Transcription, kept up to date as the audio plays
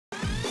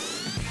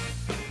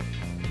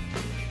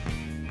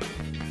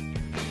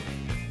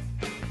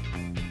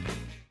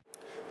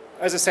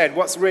as I said,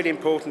 what's really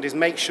important is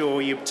make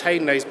sure you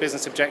obtain those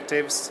business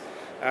objectives.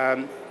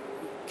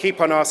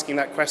 Keep on asking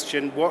that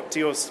question, what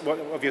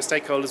of your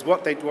stakeholders,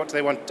 what do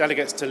they want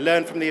delegates to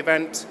learn from the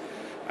event?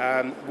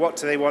 What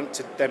do they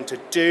want them to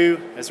do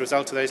as a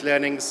result of those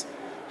learnings?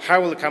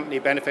 How will the company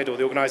benefit or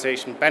the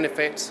organisation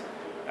benefit?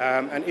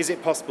 And is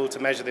it possible to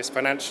measure this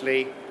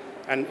financially?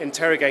 And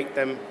interrogate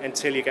them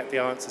until you get the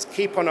answers.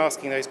 Keep on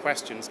asking those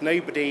questions.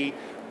 Nobody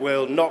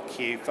will knock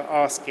you for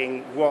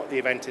asking what the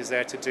event is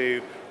there to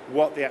do,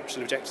 what the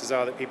actual objectives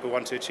are that people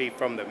want to achieve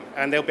from them.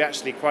 And they'll be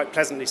actually quite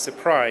pleasantly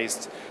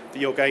surprised that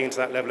you're going into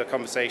that level of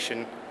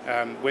conversation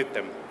with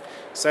them.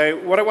 So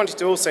what I wanted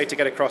to also to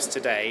get across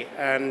today,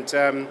 and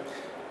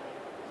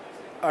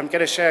I'm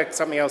going to share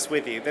something else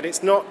with you, that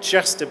it's not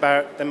just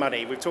about the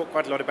money. We've talked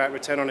quite a lot about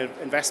return on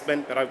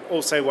investment, but I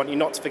also want you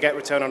not to forget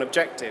return on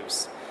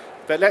objectives.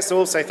 But let's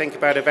also think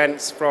about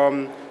events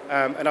from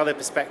another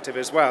perspective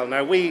as well.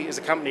 Now, we as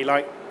a company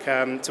like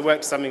to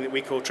work to something that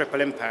we call triple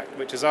impact,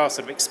 which is our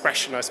sort of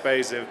expression, I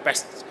suppose, of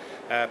best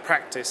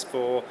practice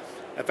for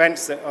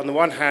events that, on the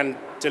one hand,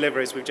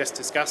 deliver, as we've just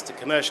discussed, a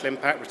commercial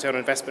impact, return on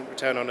investment,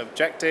 return on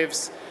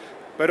objectives,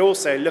 but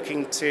also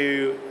looking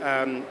to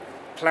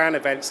plan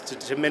events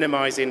to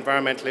minimise the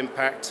environmental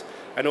impact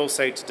and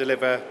also to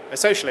deliver a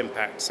social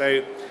impact.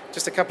 So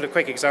just a couple of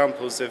quick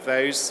examples of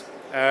those.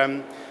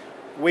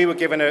 We were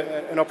given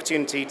an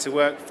opportunity to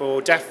work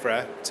for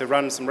DEFRA to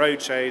run some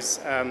roadshows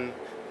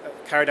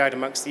carried out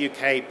amongst the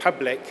UK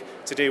public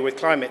to do with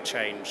climate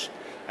change.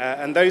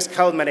 And those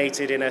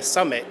culminated in a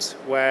summit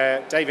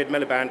where David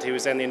Miliband, who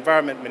was then the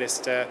Environment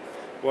Minister,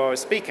 was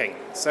speaking.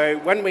 So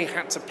when we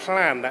had to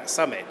plan that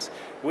summit,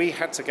 we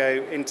had to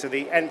go into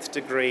the nth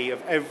degree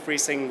of every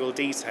single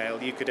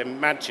detail you could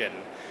imagine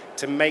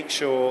to make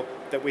sure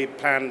that we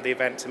planned the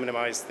event to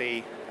minimise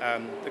the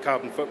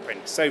carbon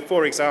footprint. So,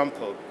 for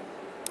example,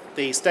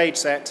 the stage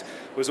set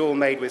was all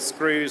made with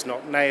screws,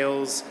 not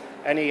nails.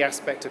 Any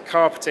aspect of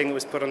carpeting that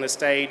was put on the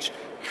stage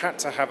had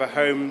to have a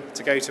home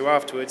to go to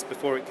afterwards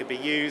before it could be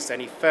used.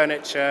 Any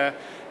furniture,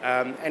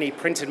 any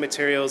printed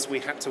materials,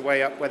 we had to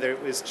weigh up whether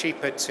it was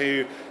cheaper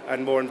to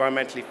and more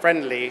environmentally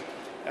friendly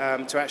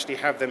to actually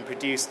have them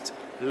produced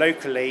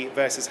locally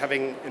versus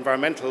having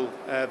environmental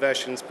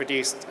versions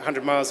produced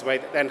 100 miles away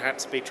that then had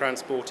to be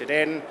transported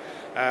in.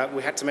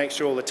 We had to make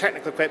sure all the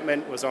technical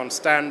equipment was on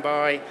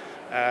standby.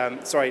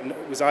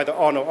 Was either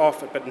on or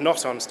off, but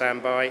not on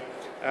standby,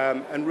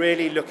 and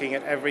really looking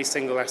at every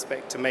single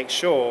aspect to make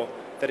sure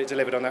that it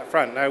delivered on that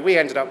front. Now, we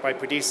ended up by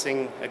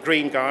producing a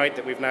green guide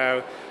that we've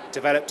now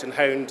developed and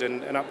honed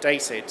and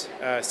updated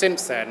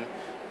since then,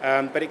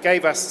 but it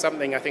gave us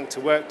something, I think, to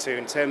work to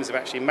in terms of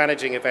actually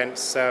managing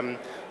events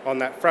on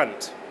that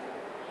front.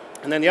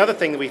 And then the other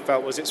thing that we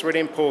felt was it's really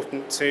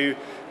important to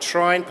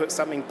try and put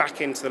something back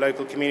into the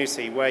local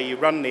community where you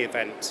run the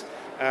event.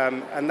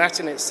 And that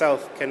in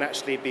itself can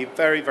actually be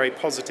very, very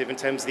positive in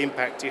terms of the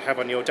impact you have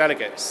on your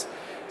delegates.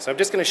 So I'm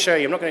just going to show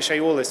you, I'm not going to show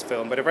you all this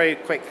film, but a very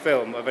quick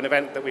film of an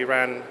event that we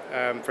ran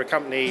for a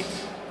company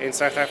in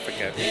South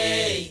Africa.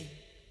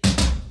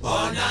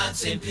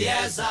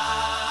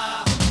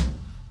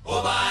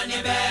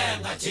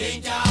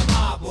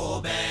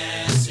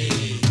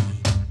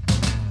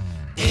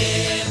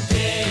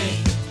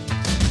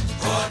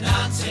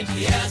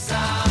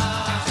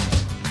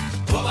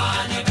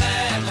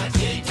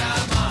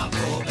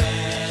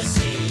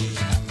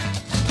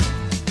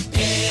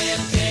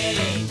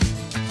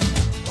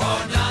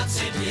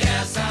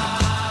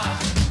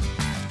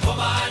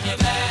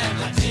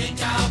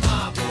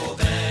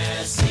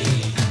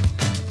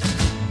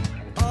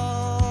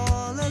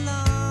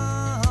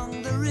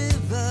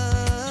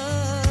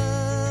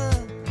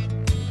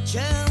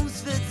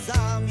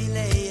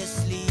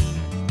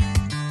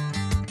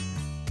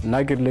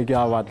 Nagirle ke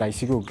a batla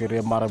ise go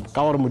kere mara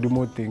ka gore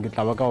modimo teng ke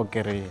tla ba ka go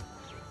kere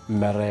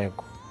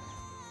mmereko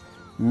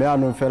me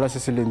ano fela se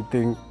se leng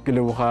teng ke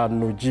leboga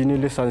no Gene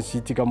le Sun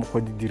City ka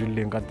mogodi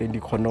dirileng ka teng di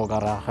kgone go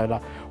garagela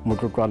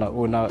motlotlwana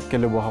ona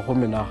ke leboga go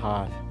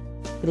menagana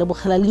ke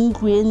lebogela le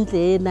ntlo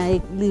entle ena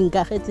le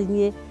nkagetseng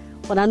e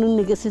gona no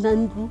nne ke sena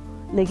ntlo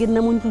ne ke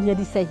nna mo ntlong ya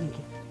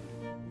disahile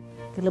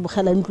ke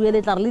lebogela ntlo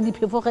ele tla re le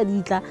diphefo ga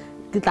di tla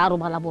ke tla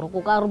robala boroko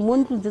ka re mo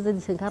ntlong tse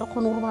di seng ka re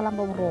kgone go robala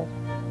ba boroko.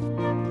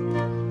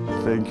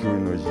 Thank you,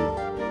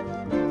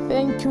 Noji.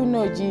 Thank you,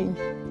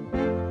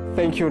 Noji.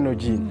 Thank you,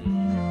 Noji.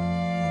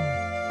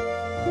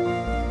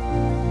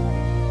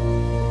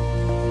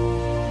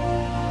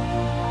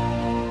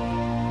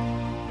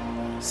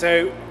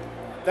 So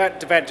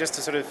that event, just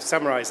to sort of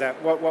summarise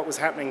that, what was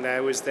happening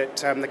there was that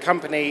the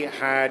company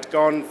had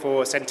gone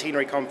for a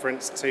centenary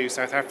conference to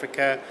South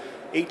Africa.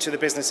 Each of the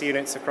business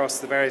units across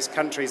the various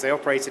countries they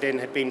operated in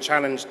had been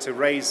challenged to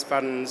raise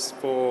funds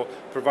for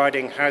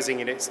providing housing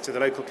units to the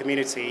local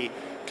community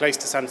close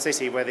to Sun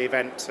City where the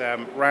event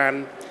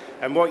ran.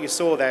 And what you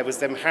saw there was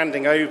them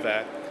handing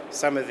over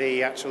some of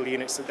the actual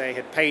units that they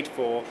had paid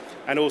for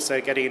and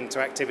also getting into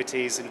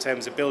activities in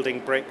terms of building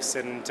bricks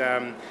and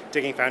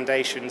digging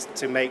foundations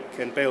to make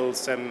and build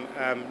some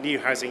new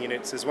housing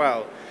units as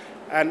well.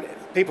 And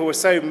people were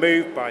so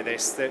moved by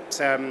this that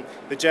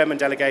the German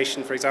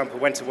delegation, for example,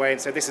 went away and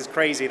said, this is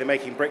crazy, they're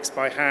making bricks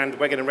by hand,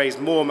 we're going to raise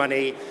more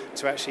money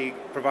to actually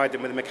provide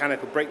them with a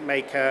mechanical brick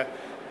maker.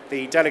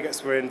 The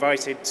delegates were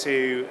invited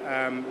to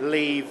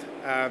leave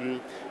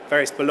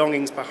various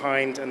belongings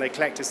behind, and they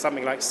collected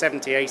something like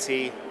 70,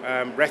 80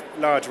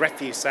 large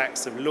refuse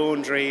sacks of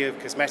laundry, of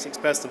cosmetics,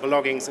 personal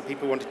belongings that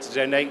people wanted to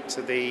donate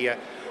to the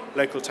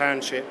local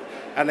township.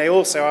 And they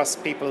also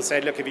asked people,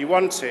 said, look, if you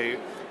want to,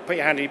 put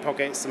your hand in your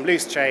pocket, some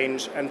loose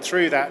change, and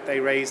through that they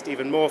raised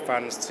even more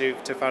funds to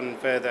fund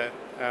further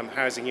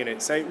housing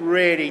units. So it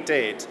really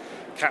did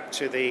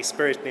capture the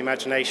spirit and the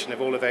imagination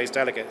of all of those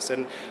delegates.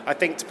 And I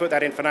think to put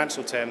that in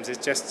financial terms is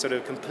just sort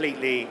of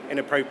completely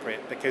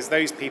inappropriate, because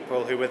those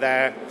people who were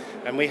there,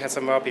 and we had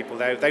some of our people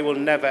there, they will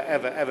never,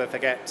 ever, ever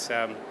forget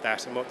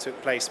that and what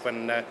took place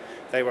when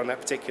they were on that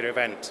particular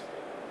event.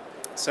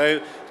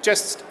 So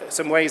just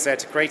some ways there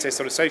to create a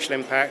sort of social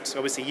impact,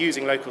 obviously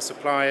using local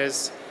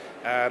suppliers,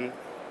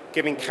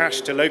 giving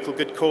cash to local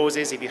good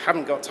causes. If you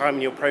haven't got time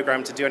in your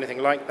program to do anything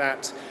like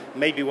that,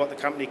 maybe what the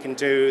company can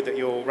do that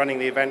you're running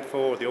the event for,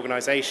 or the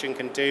organization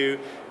can do,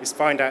 is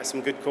find out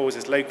some good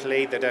causes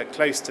locally that are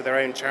close to their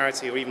own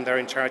charity, or even their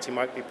own charity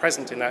might be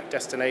present in that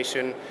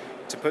destination,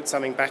 to put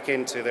something back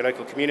into the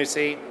local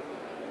community.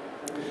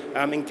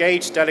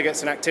 Engage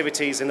delegates and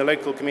activities in the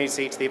local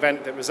community to the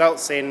event that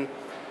results in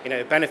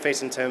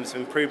benefit in terms of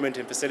improvement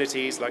in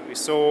facilities like we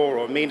saw,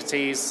 or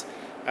amenities,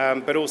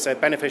 but also a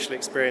beneficial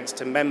experience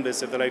to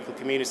members of the local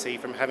community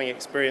from having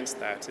experienced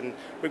that. And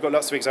we've got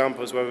lots of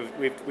examples where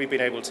we've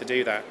been able to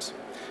do that.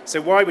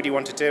 So why would you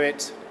want to do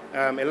it?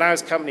 It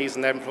allows companies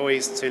and their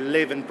employees to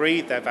live and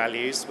breathe their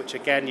values, which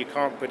again you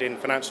can't put in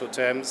financial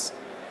terms.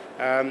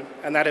 And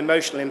that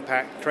emotional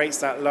impact creates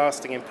that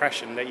lasting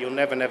impression that you'll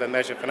never, never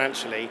measure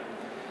financially.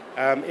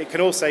 It can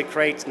also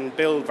create and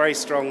build very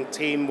strong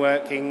team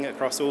working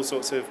across all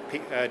sorts of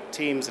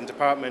teams and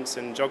departments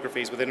and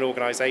geographies within an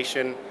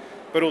organisation,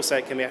 but also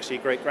it can be actually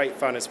great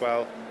fun as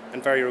well,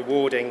 and very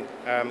rewarding,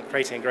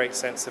 creating a great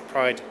sense of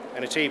pride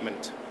and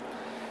achievement.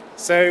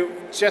 So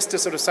just to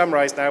sort of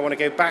summarise now, I want to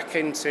go back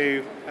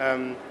into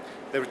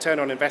the return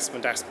on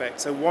investment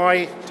aspect. So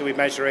why do we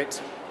measure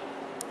it?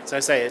 So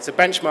I say it's a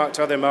benchmark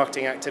to other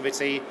marketing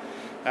activity.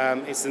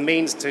 It's the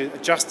means to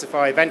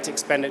justify event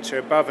expenditure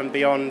above and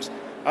beyond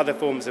other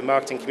forms of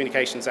marketing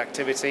communications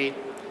activity.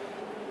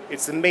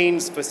 It's the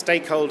means for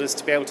stakeholders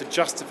to be able to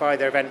justify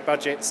their event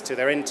budgets to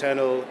their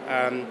internal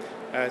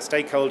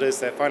stakeholders,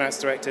 their finance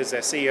directors,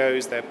 their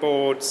CEOs, their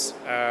boards,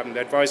 their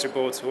advisory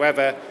boards,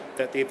 whoever,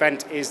 that the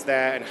event is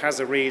there and has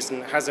a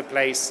reason, has a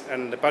place,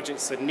 and the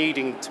budgets are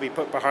needing to be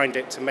put behind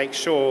it to make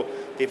sure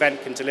the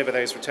event can deliver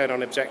those return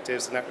on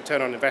objectives and that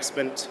return on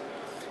investment.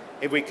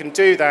 If we can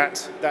do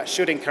that, that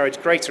should encourage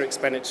greater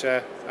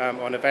expenditure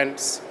on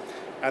events,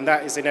 and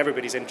that is in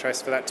everybody's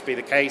interest for that to be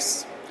the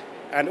case.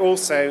 And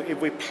also, if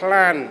we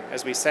plan,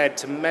 as we said,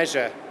 to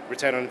measure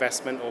return on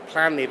investment, or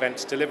plan the event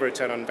to deliver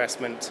return on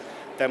investment,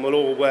 then we'll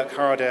all work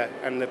harder,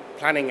 and the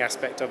planning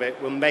aspect of it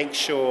will make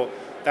sure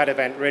that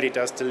event really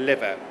does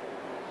deliver.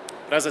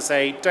 But as I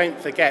say, don't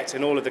forget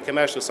in all of the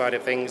commercial side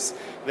of things,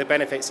 the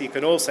benefits you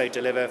can also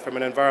deliver from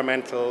an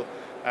environmental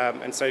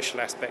and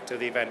social aspect of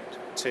the event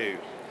too.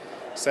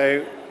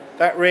 So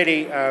that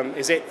really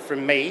is it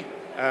from me.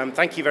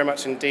 Thank you very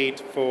much indeed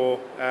for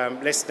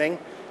listening.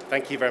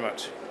 Thank you very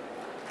much.